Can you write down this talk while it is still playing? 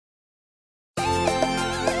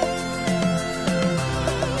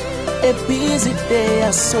A busy day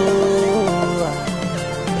I saw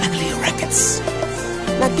Black Leo Records.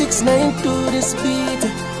 Now kicks now into this beat.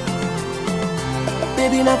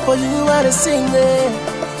 Baby, not for you I to sing it.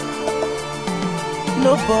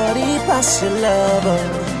 Nobody pass your lover.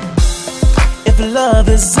 If love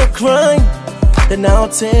is a crime, then I'll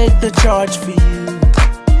take the charge for you.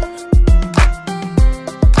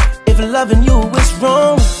 If loving you is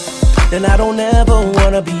wrong, then I don't ever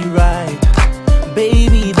wanna be right.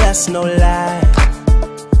 Baby, that's no lie.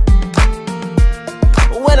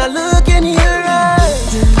 When I look in your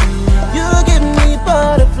eyes, you give me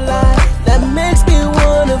butterfly that makes me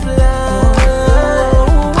wanna fly.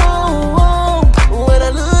 When I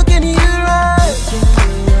look in your eyes,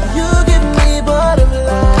 you give me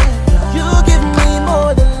butterfly. You give me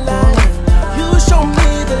more than life. You show me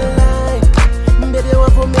the light. Baby, I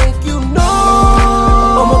want to make you know.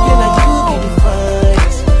 I'm okay, now you be the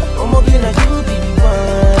finest. I'm okay, now you be the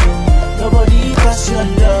one. Nobody pass your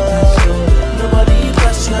love. Nobody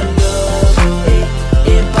pass your love.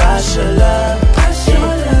 Hey, pass your love.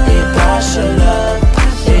 Hey, pass your love.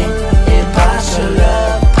 Hey, pass your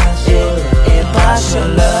love. Hey, pass your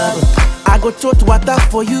love. I go throat water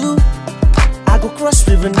for you. I go cross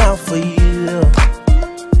river now for you.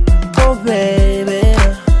 Oh baby,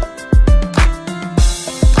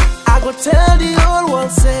 I go tell the old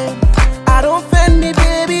world say I don't offend me,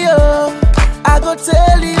 baby, oh. I go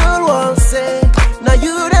tell the old world say now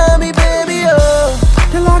you tell me, baby, oh.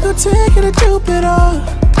 Till I go take you to Jupiter,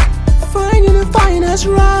 find you the finest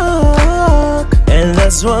rock, and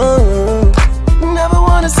that's wrong. Never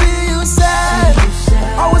wanna see you sad.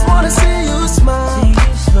 Always wanna see you smile.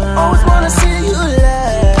 Always wanna see you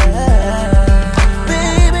laugh.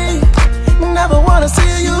 Baby, never wanna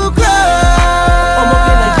see you cry. I'm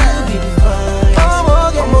okay, now you be the fine.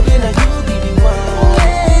 I'm okay, now you be the one.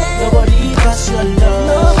 Nobody pass your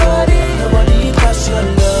love. Nobody pass your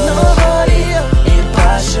love. Nobody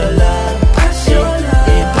pass your love. Pass your love.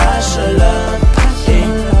 Pass your love.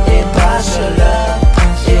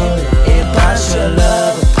 Pass your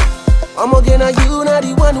love. I'm okay, now you not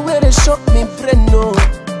the one where they shock me brain, no.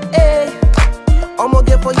 Hey, I'm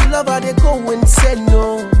okay for you love, they go and say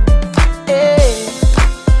no. Hey,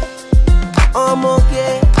 I'm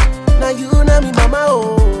okay, now you know me, mama,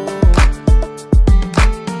 oh.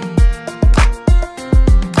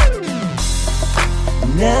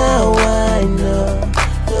 Now I know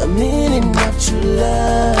the meaning of true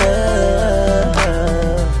love.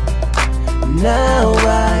 Now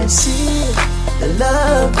I see the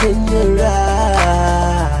love in your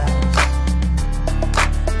eyes.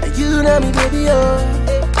 Now you know me, baby, oh.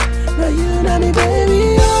 Now you know me, baby.